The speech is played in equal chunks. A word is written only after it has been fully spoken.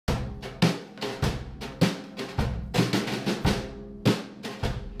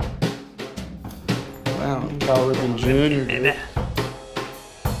Cabbagetown, Cal Ripken Jr. dude.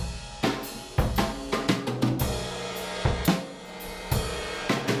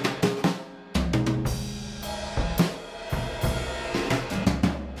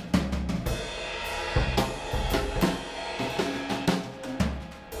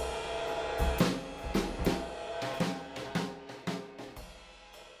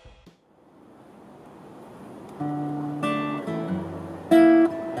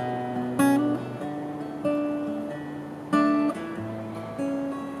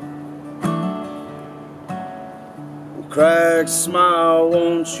 Crack smile,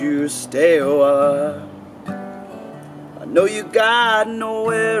 won't you stay a while? I know you got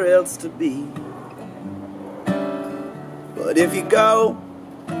nowhere else to be, but if you go,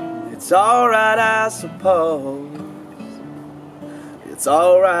 it's alright, I suppose. It's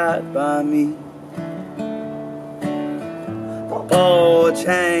alright by me. The porch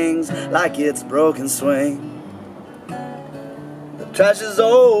hangs like it's broken swing. The trash is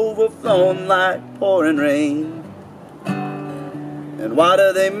overflowing like pouring rain. And why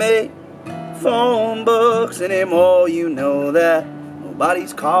do they make phone books anymore? You know that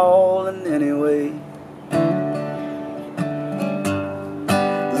nobody's calling anyway.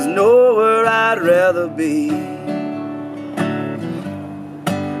 There's nowhere I'd rather be.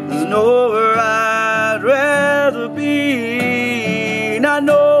 There's nowhere I'd rather be. And I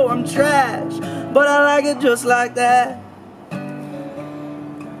know I'm trash, but I like it just like that.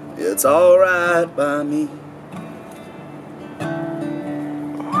 It's alright by me.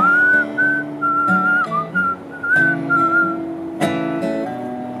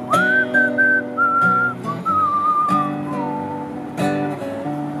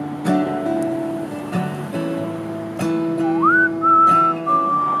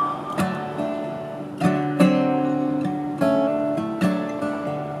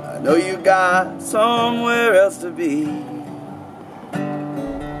 I know you got somewhere else to be,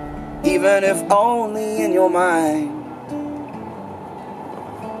 even if only in your mind.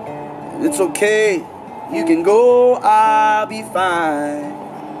 And it's okay, you can go, I'll be fine.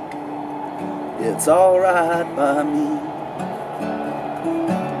 It's alright by me.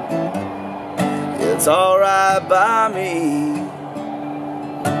 It's alright by me.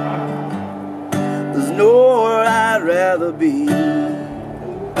 There's nowhere I'd rather be.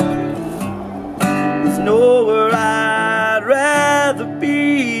 There's nowhere I'd rather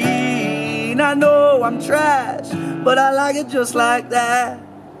be. And I know I'm trash, but I like it just like that.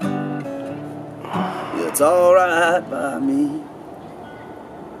 It's alright by me.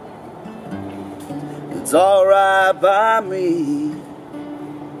 It's alright by me.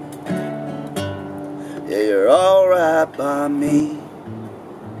 Yeah, you're alright by me.